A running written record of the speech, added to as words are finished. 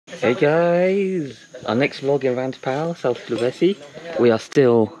Hey guys! Our next vlog in Rante Pao, South Sulawesi. We are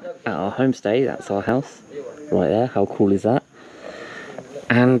still at our homestay, that's our house. Right there, how cool is that?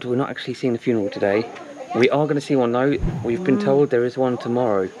 And we're not actually seeing the funeral today. We are going to see one though. We've been told there is one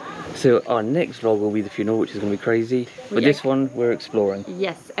tomorrow. So our next vlog will be the funeral, which is going to be crazy. But this one, we're exploring.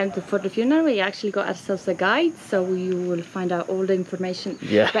 Yes, and for the funeral we actually got ourselves a guide, so you will find out all the information.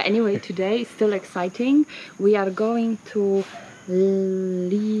 Yeah. But anyway, today is still exciting. We are going to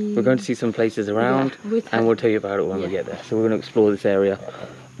We're going to see some places around, and we'll tell you about it when we get there. So we're going to explore this area,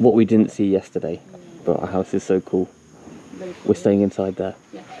 what we didn't see yesterday. But our house is so cool. We're staying inside there.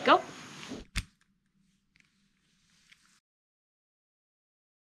 Yeah, go!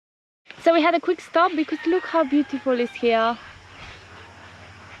 So we had a quick stop because look how beautiful it's here.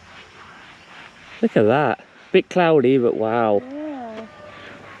 Look at that. Bit cloudy, but wow. Yeah.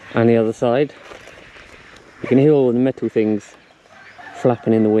 And the other side, you can hear all the metal things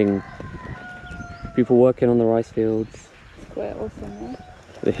flapping in the wind. People working on the rice fields. Quite awesome, eh?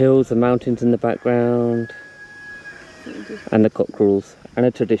 The hills, the mountains in the background, and the cockerels, and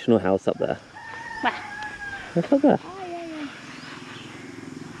a traditional house up there. Look up there. Oh, yeah.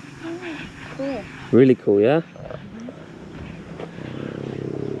 Oh, cool. Really cool, yeah?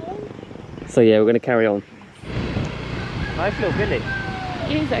 So yeah, we're going to carry on. Nice little village.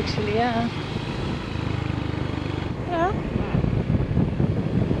 It is actually, yeah. Yeah.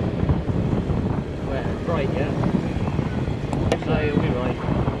 We're right, yeah? So it'll be right.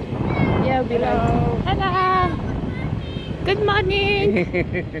 Yeah, it'll be like, hello! Good morning!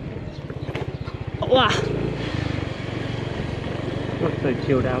 Wow! Not so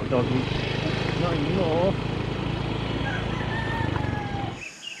chilled out, doggy. Not anymore.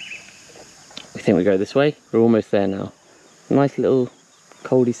 We think we go this way. We're almost there now. Nice little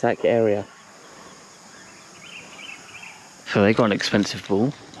cul-de-sac area. So they got an expensive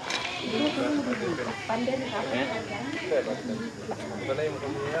pool.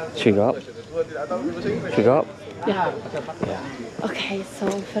 Should we go up? Should we go up? Yeah. Okay, so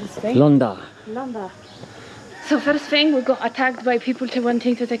first thing. Londa. Londa. So first thing, we got attacked by people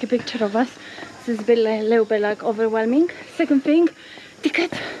wanting to take a picture of us. This is a little bit like overwhelming. Second thing,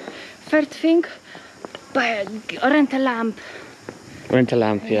 ticket. Third thing, rent a lamp. Rent a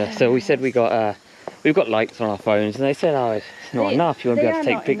lamp, yeah. So we said we've got lights on our phones, and they said, oh, it's not enough. You won't be able to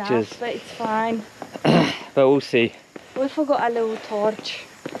take pictures. Enough, but it's fine. But we'll see. We forgot a little torch.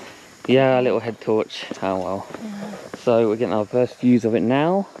 Yeah, a little head torch. Oh well. Yeah. So we're getting our first views of it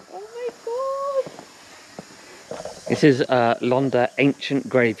now. Oh my god! This is Londa Ancient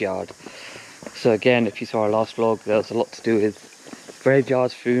Graveyard. So again, if you saw our last vlog, there was a lot to do with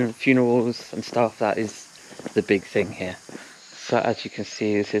graveyards, funerals and stuff. That is the big thing here. So as you can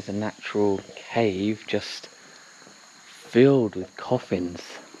see, this is a natural cave just filled with coffins.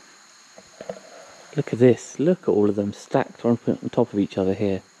 Look at this. Look at all of them stacked on top of each other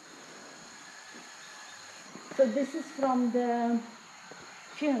here. So this is from the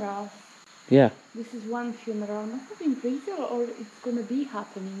funeral. Yeah. This is one funeral. Must have been recent, or it's gonna be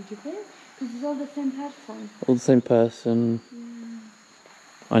happening, do you think? Because it's all the same person. All the same person.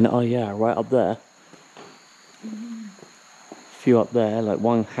 I know, oh yeah, right up there. A few up there, like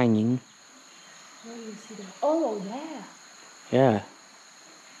one hanging. Where do you see that? Oh, there. Yeah.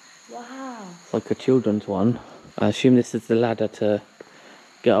 Wow. It's like a children's one. I assume this is the ladder to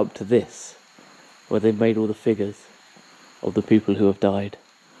get up to this, where they've made all the figures of the people who have died.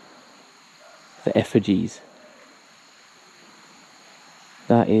 The effigies.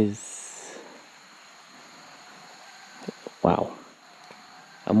 That is... wow.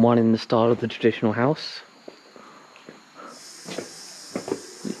 And one in the style of the traditional house.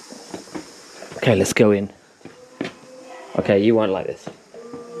 Okay, let's go in. Okay, you won't like this.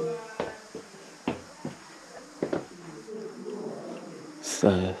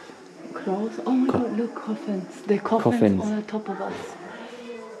 So... Crows? Oh my god, look, coffins. The coffins on the top of us.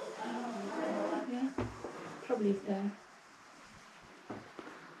 Yeah, probably there.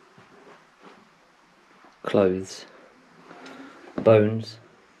 Clothes. Bones.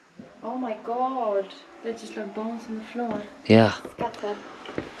 Oh my god, they're just like bones on the floor. Yeah. Scattered.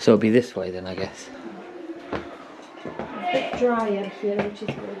 So it'll be this way then, I guess. A bit drier here, which is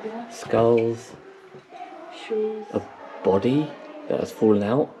good, yeah. Skulls. Shoes. A body that has fallen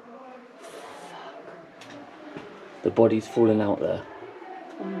out. The body's fallen out there.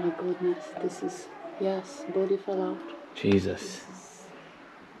 Oh my goodness, this is... yes, body fell out. Jesus.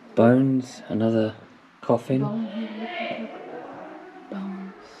 Bones, another coffin. Bone here, look.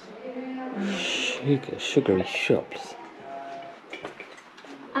 Bones. Sugary shops.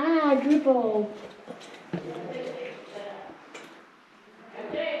 Ah, dribble.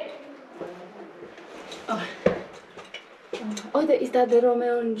 Oh, is that the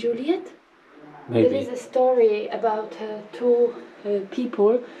Romeo and Juliet? Maybe. There is a story about two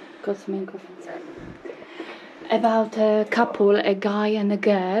people, about a couple, a guy and a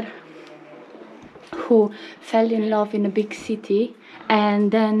girl, who fell in love in a big city,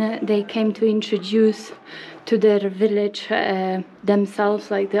 and then they came to introduce to their village themselves,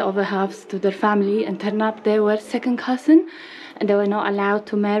 like the other halves, to their family, and turned up they were second cousin, and they were not allowed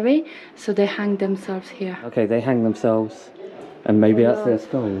to marry, so they hanged themselves here. Okay, they hang themselves, and maybe that's their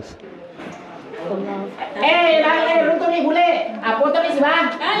skulls. For love. Eh, Ruto ni bule. Foto ni si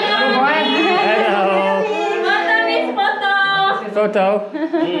Bang. Hello. Photo.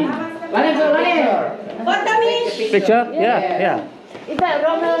 Picture? Yeah. Is that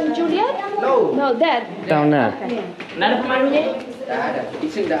Romeo and Juliet? No. No, there. Down there. Nggak ada pemalunya? Nggak ada.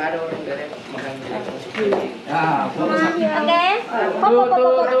 Itu nggak ada orang dari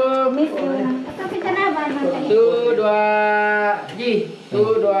Tuh, dua,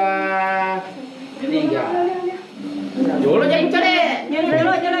 tuh, dua, tiga. Dulu jadi deh.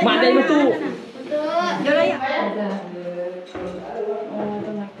 Mana itu? Oh, I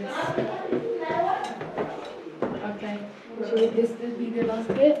don't like this. Okay. Should this be the last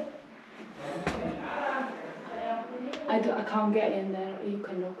bit? I can't get in there. You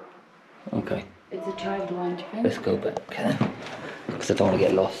can look. Okay, It's a child one, do you think? let's go back then, because I don't want to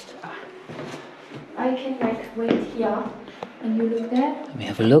get lost. I can like wait here and you look there. Let me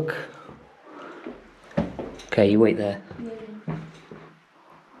have a look. Okay, you wait there.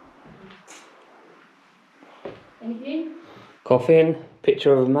 Anything? Coffin,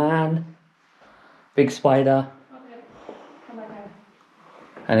 picture of a man, big spider, Okay. Come back here.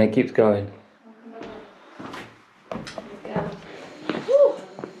 and it keeps going.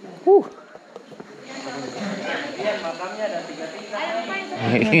 Woo.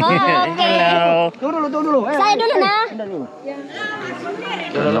 Hello. Dulu. Saya dulu nah.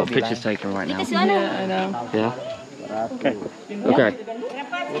 There are a lot of pictures taken right now. Yeah, I know. Yeah. Okay.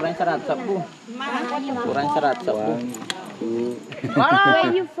 Kurang serat sabu. Kurang serat sabu. Where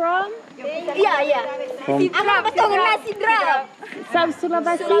are you from? Iya. Aku betul nasi drop. South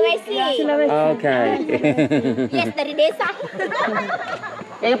Sulawesi. Sulawesi. Okay. Yes, dari desa.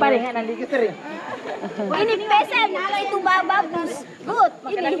 Yang paling nanti kita. Ini pesen, kalau itu bagus. Good.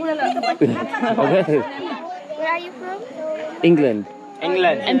 Ini. Okay. Where are you from? England.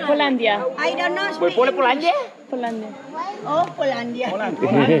 England. And Polandia. I don't know. Boleh pulang je? Polandia. Oh, Polandia.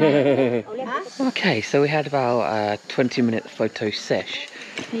 Okay, so we had about a 20-minute photo sesh.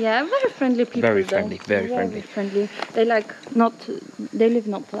 Yeah, very friendly people. Very though. friendly, very friendly. friendly. They they live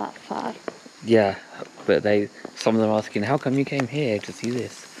not that far. Yeah, but some of them are asking, how come you came here to see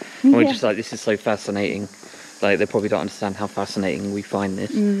this? And we're just like, this is so fascinating. Like, they probably don't understand how fascinating we find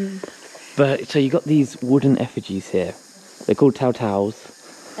this. But, so you got these wooden effigies here. They're called taus.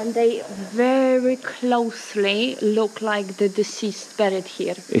 And they very closely look like the deceased buried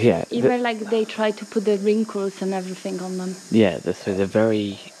here. Yeah. Even like they try to put the wrinkles and everything on them. Yeah, so they're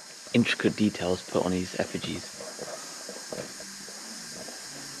very intricate details put on these effigies.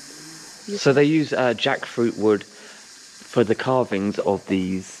 So they use jackfruit wood for the carvings of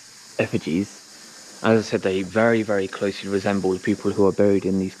these effigies. As I said, they very, very closely resemble the people who are buried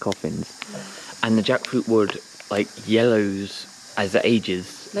in these coffins. And the jackfruit wood like yellows as it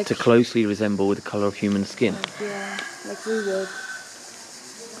ages Like- to closely resemble the colour of human skin. Yeah, like we would.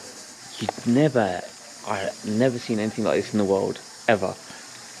 I've never seen anything like this in the world, ever.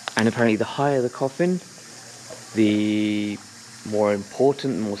 And apparently the higher the coffin, the more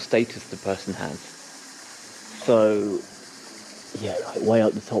important, more status the person has. So, yeah, like way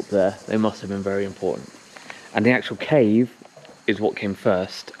up the top there, they must have been very important. And the actual cave is what came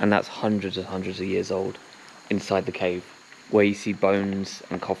first, and that's hundreds and hundreds of years old inside the cave, where you see bones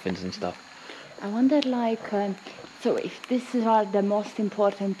and coffins and stuff. I wonder, like, so if this are the most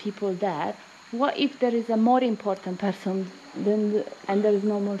important people there, what if there is a more important person and there is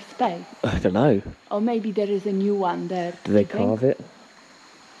no more space? I don't know. Or maybe there is a new one there. Do they carve it?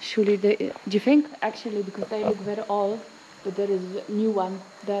 Surely do you think? Actually, because they look very old, but there is a new one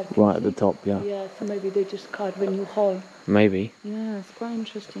there. Right at the top, yeah. Yeah, so maybe they just carve a new hole. Maybe. Yeah, it's quite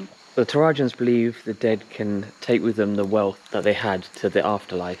interesting. The Torajans believe the dead can take with them the wealth that they had to the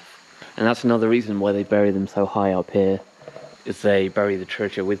afterlife. And that's another reason why they bury them so high up here, is they bury the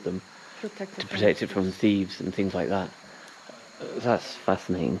treasure with them to protect it from thieves and things like that. That's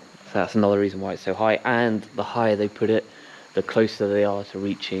fascinating. So that's another reason why it's so high. And the higher they put it, the closer they are to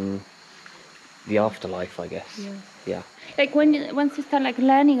reaching the afterlife, I guess. Yeah. Like once you start like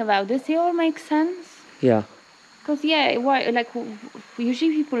learning about this, it all makes sense. Yeah. Because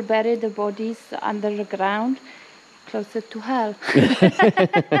usually people bury the bodies under the ground closer to hell.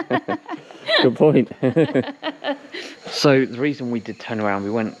 Good point. So the reason we did turn around,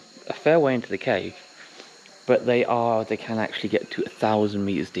 we went a fair way into the cave, but they can actually get to 1,000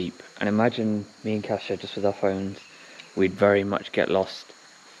 meters deep. And imagine me and Kasia just with our phones, we'd very much get lost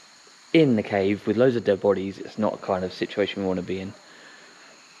in the cave with loads of dead bodies. It's not a kind of situation we want to be in.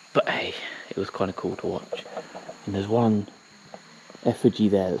 But hey, it was kind of cool to watch. And there's one effigy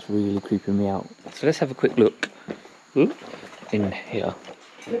there that's really creeping me out. So let's have a quick look in here.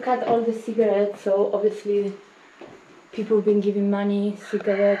 Look at all the cigarettes. So obviously people have been giving money,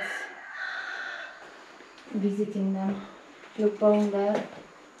 cigarettes, visiting them. Look, bone there.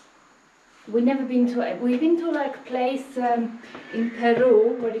 We've been to like a place in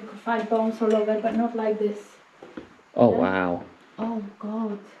Peru where you could find bones all over, but not like this. Oh, yeah. Wow. Oh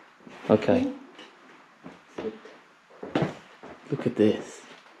God. Okay. Look at this.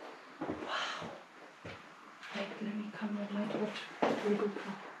 Wow. Wait, let me come with my torch.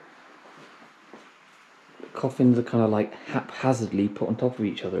 Coffins are kind of like haphazardly put on top of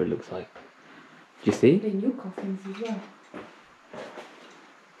each other, it looks like. Do you see? The new coffins as well.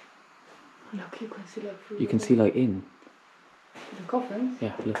 Look, you can see like through. You can see like in. The coffins?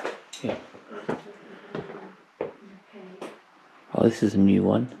 Yeah, look. Yeah. Oh, this is a new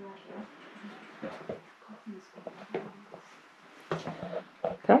one.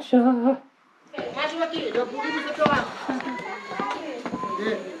 Kasia!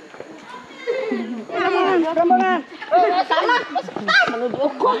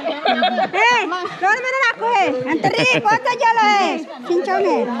 Anterin, kuat aja lah. Cincang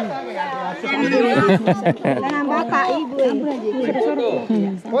Tanam bapak ibu.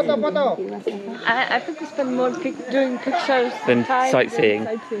 Foto. I think we spend more doing pictures Than sightseeing.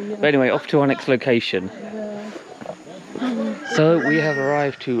 But anyway, off to our next location. So we have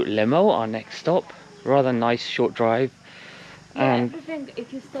arrived to Lemo, our next stop. Rather nice short drive. And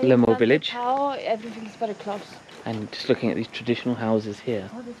if you stay Lemo in village. Everything is very close. And just looking at these traditional houses here.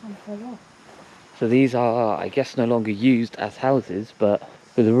 Oh, this one fell off. So these are, I guess, no longer used as houses, but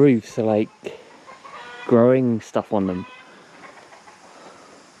the roofs are like growing stuff on them.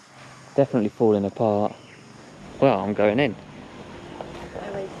 Definitely falling apart. Well, I'm going in.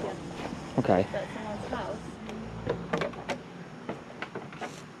 Right here. Okay. That's someone's house.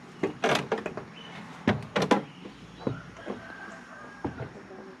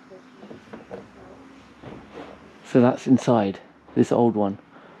 So that's inside, this old one.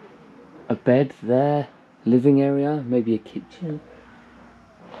 A bed there, living area, maybe a kitchen.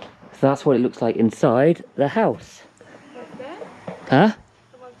 So that's what it looks like inside the house. What's there? Huh?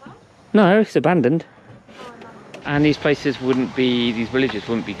 Someone's house? No, it's abandoned. Oh, no. And these places these villages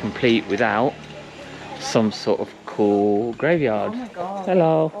wouldn't be complete without some sort of cool graveyard. Oh my God.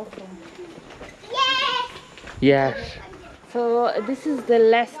 Hello. Awesome. Yes. So this is the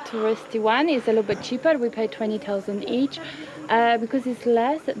less touristy one. It's a little bit cheaper. We pay 20,000 each because it's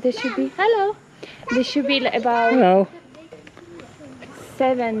less. There should be There should be about Hello.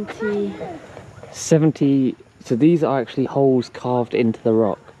 70. 70. So these are actually holes carved into the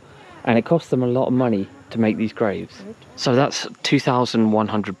rock, and it costs them a lot of money to make these graves. So that's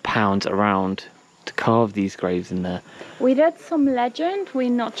 £2,100 around to carve these graves in there. We read some legend. We're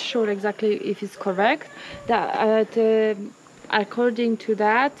not sure exactly if it's correct. That according to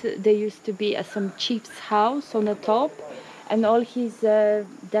that, there used to be some chief's house on the top, and all his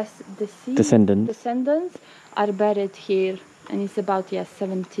descendants are buried here, and it's about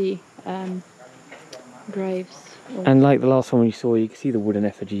 70 graves. And like the last one we saw, you can see the wooden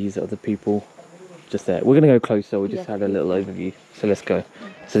effigies of the people just there. We're going to go closer. We just had a little overview, so let's go.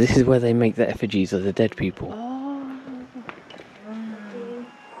 So this is where they make the effigies of the dead people.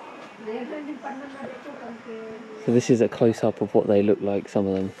 So this is a close-up of what they look like, some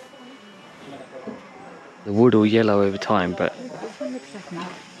of them. The wood will yellow over time, but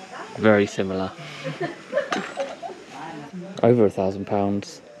very similar. Over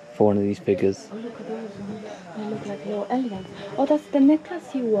 £1,000 for one of these figures. Oh, look at those ones. They look like little elephants. Oh, that's the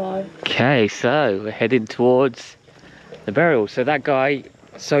necklace you wore. Okay, so we're heading towards the burial. So that guy,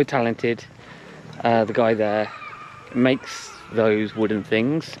 so talented, the guy there, makes those wooden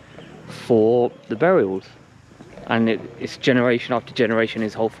things for the burials. And it's generation after generation,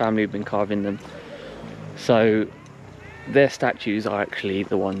 his whole family have been carving them. So their statues are actually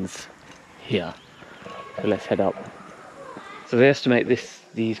the ones here. So let's head up. So they estimate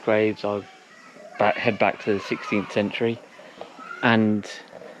these graves are head back to the 16th century, and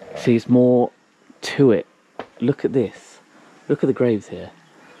see, it's more to it. Look at this. Look at the graves here.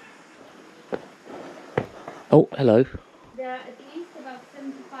 Oh, hello. There are at least about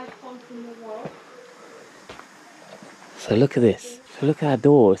 75 holes in the wall. So look at this. So look at that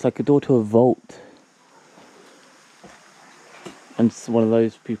door. It's like a door to a vault. And one of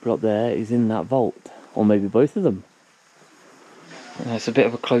those people up there is in that vault. Or maybe both of them. And it's a bit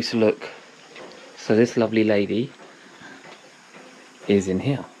of a closer look. So this lovely lady is in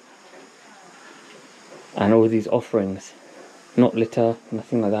here. And all these offerings. Not litter,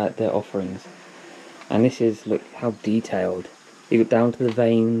 nothing like that. They're offerings. And this is, look how detailed. You get down to the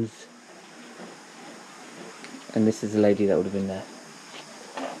veins. And this is the lady that would have been there.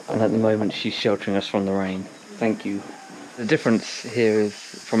 And at the moment she's sheltering us from the rain. Thank you. The difference here is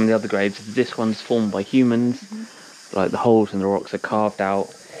from the other graves, this one's formed by humans. Like the holes in the rocks are carved out.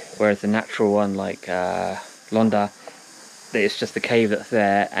 Whereas the natural one, like Londa, it's just the cave that's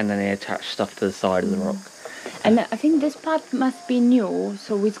there and then they attach stuff to the side of the rock. And I think this part must be new,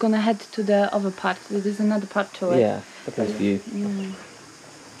 so it's gonna head to the other part. There's another part to it. Yeah, look at this view.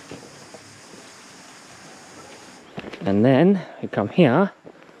 And then you come here,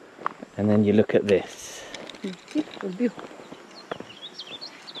 and then you look at this.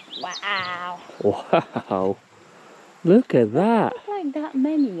 Wow. Wow! Look at that. Not like that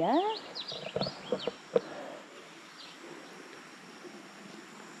many, yeah?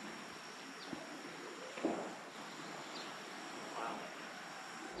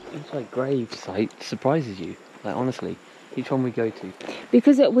 Each like grave site surprises you. Like honestly, each one we go to.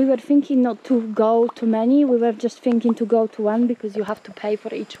 Because we were thinking not to go to many, we were just thinking to go to one because you have to pay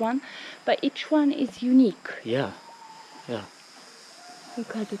for each one. But each one is unique. Yeah, yeah.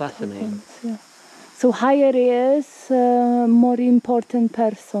 Look at the Fascinating. tokens, yeah. So higher is more important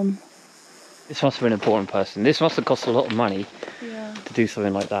person. This must have been an important person. This must have cost a lot of money to do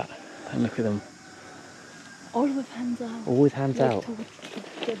something like that. And look at them. All with hands out. All with hands out.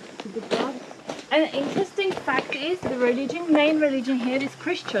 To the blood. And an interesting fact is the religion, main religion here is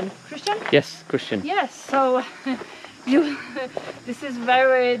Christian. Christian? Yes, Christian. Yes, so this is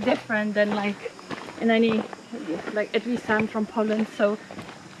very different than like in any, like at least I'm from Poland, so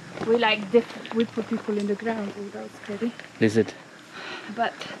we we put people in the ground. Oh, that was scary. Lizard.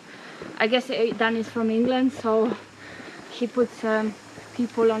 But I guess Dan is from England, so he puts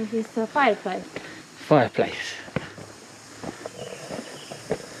people on his fireplace. Fireplace.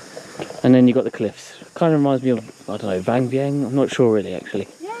 And then you got the cliffs. Kind of reminds me of, I don't know, Vang Vieng. I'm not sure really actually.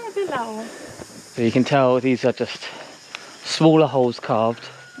 Yeah, below. So you can tell these are just smaller holes carved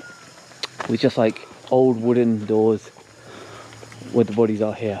with just like old wooden doors where the bodies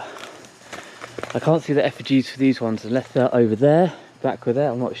are here. I can't see the effigies for these ones unless they're over there, back with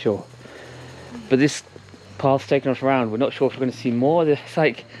there, I'm not sure. But this path's taking us around. We're not sure if we're going to see more. It's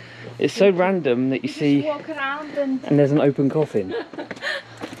like, it's so random that you see, Walk around and there's an open coffin.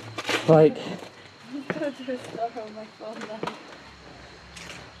 Like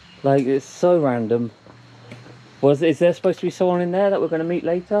it's so random. Is there supposed to be someone in there that we're going to meet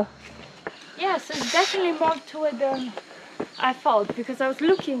later? yes, it's definitely more to it than I thought, because I was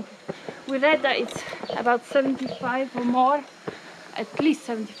looking. We read that it's about 75 or more, at least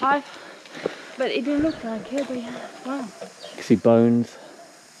 75, but it didn't look like it. But yeah, wow. You can see bones.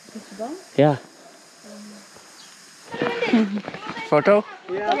 It's done? Yeah. Photo?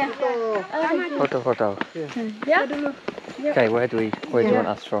 Yeah. Photo. Yeah. Okay, where do you want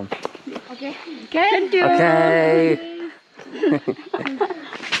us from? Okay. Thank you. Okay.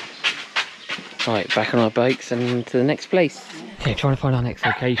 Right, back on our bikes and to the next place. Okay, trying to find our next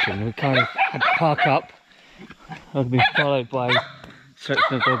location. We kind of had to park up. I've been followed by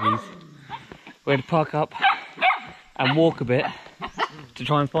section of doggies. We had to park up and walk a bit to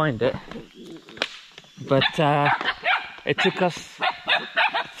try and find it. But it took us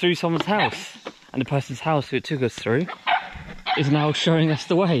through someone's house. And the person's house who it took us through is now showing us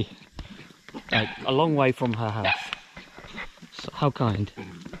the way. Like a long way from her house. So, how kind.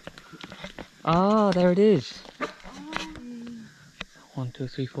 Ah, there it is. 1, 2,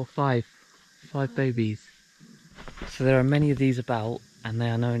 3, 4, 5. 5 babies. So there are many of these about, and they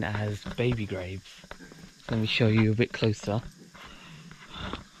are known as baby graves. Let me show you a bit closer.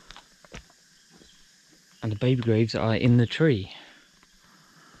 And the baby graves are in the tree.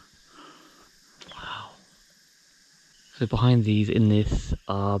 Wow. So behind these, in this,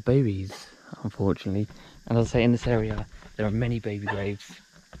 are babies, unfortunately. And as I say, in this area, there are many baby graves.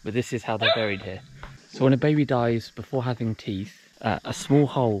 But this is how they're buried here. So when a baby dies before having teeth, a small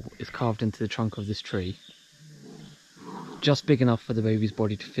hole is carved into the trunk of this tree, just big enough for the baby's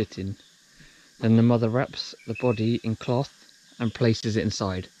body to fit in. Then the mother wraps the body in cloth and places it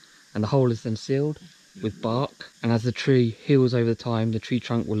inside, and the hole is then sealed with bark, and as the tree heals over time, the tree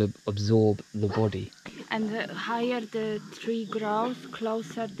trunk will absorb the body. And the higher the tree grows,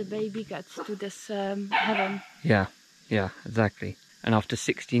 closer the baby gets to this heaven. Yeah, Yeah, exactly. And after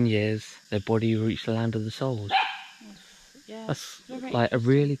 16 years, their body reached the land of the souls. Yeah, That's like a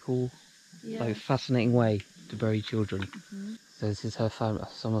really cool, like fascinating way to bury children. So this is her family.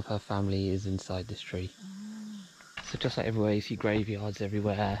 Some of her family is inside this tree. So just like everywhere, you see graveyards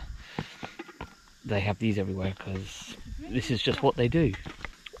everywhere. They have these everywhere because this is just what they do.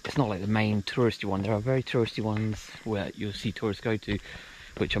 It's not like the main touristy one. There are very touristy ones where you'll see tourists go to,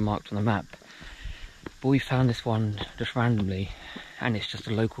 which are marked on the map. But we found this one just randomly, and it's just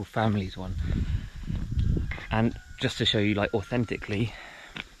a local family's one. And just to show you, like, authentically,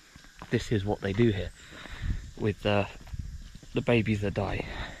 this is what they do here with the babies that die.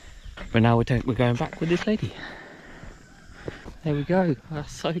 But now we're going back with this lady. There we go.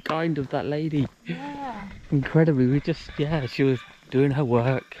 That's so kind of that lady. Yeah. Incredibly, we just, yeah, she was doing her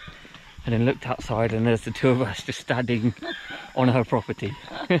work and then looked outside and there's the two of us just standing on her property.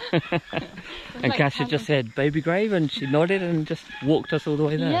 And like Kasia just said, baby grave, and she nodded and just walked us all the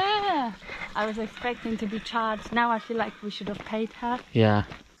way there. Yeah. I was expecting to be charged. Now I feel like we should have paid her. Yeah.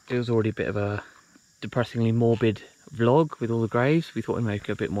 It was already a bit of a depressingly morbid vlog with all the graves. We thought we'd make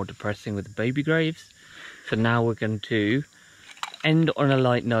it a bit more depressing with the baby graves. So now we're going to end on a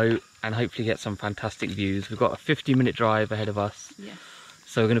light note and hopefully get some fantastic views. We've got a 50-minute drive ahead of us. Yes.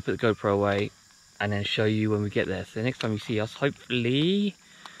 So we're going to put the GoPro away and then show you when we get there. So the next time you see us, hopefully,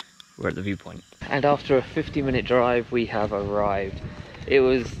 we're at the viewpoint. And after a 50-minute drive, we have arrived. It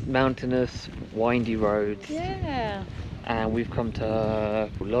was mountainous, windy roads. Yeah. And we've come to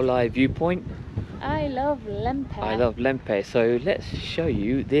Lolai viewpoint. I love Lempe. I love Lempe. So let's show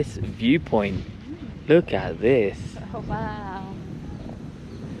you this viewpoint. Look at this. Oh, wow.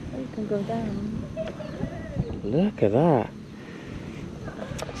 You can go down. Look at that.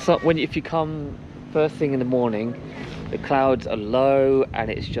 So if you come first thing in the morning, the clouds are low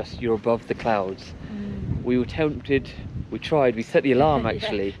and it's just you're above the clouds. We were tempted, we set the alarm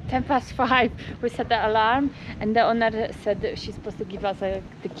actually. 5:10, we set the alarm, and the owner said that she's supposed to give us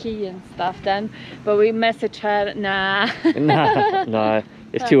the key and stuff then, but we messaged her, nah. No,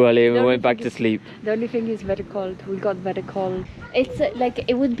 it's too early and we went back to sleep. The only thing is very cold. We got very cold. It's like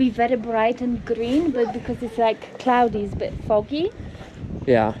it would be very bright and green, but because it's like cloudy, it's a bit foggy.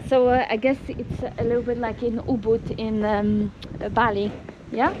 Yeah. So I guess it's a little bit like in Ubud in Bali.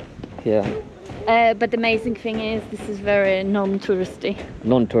 Yeah. Yeah. But the amazing thing is this is very non-touristy.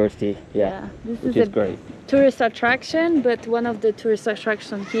 Non-touristy, yeah. This which is is great. Tourist attraction, but one of the tourist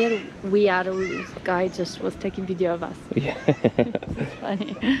attractions here, this guy just was taking video of us. Yeah. It's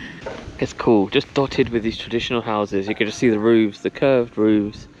funny. It's cool, just dotted with these traditional houses. You can just see the roofs, the curved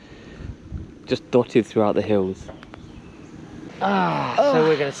roofs, just dotted throughout the hills. So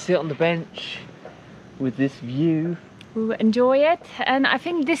we're going to sit on the bench with this view. We will enjoy it, and I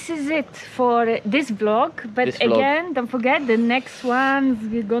think this is it for this vlog. But again, don't forget the next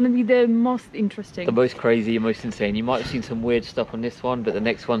one's gonna be the most interesting, the most crazy, most insane. You might have seen some weird stuff on this one, but the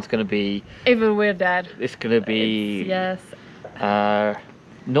next one's gonna be even weirder. It's gonna be yes.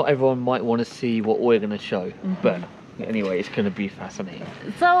 Not everyone might want to see what we're gonna show, but anyway, it's gonna be fascinating.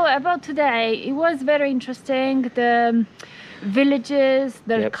 So about today, it was very interesting. The villages,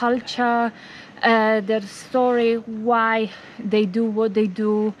 their culture. Their story, why they do what they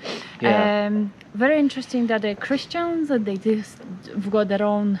do. Very interesting that they're Christians and they've got their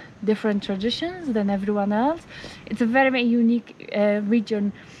own different traditions than everyone else. It's a very, very unique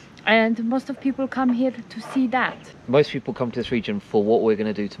region, and most of people come here to see that. Most people come to this region for what we're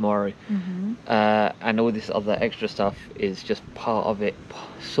going to do tomorrow, and all this other extra stuff is just part of it,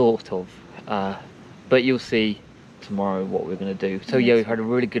 sort of. But you'll see tomorrow what we're going to do. So yeah, we've had a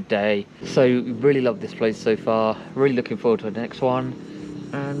really good day, so we really love this place so far. Really looking forward to the next one,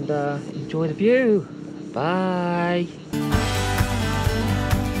 and enjoy the view. Bye.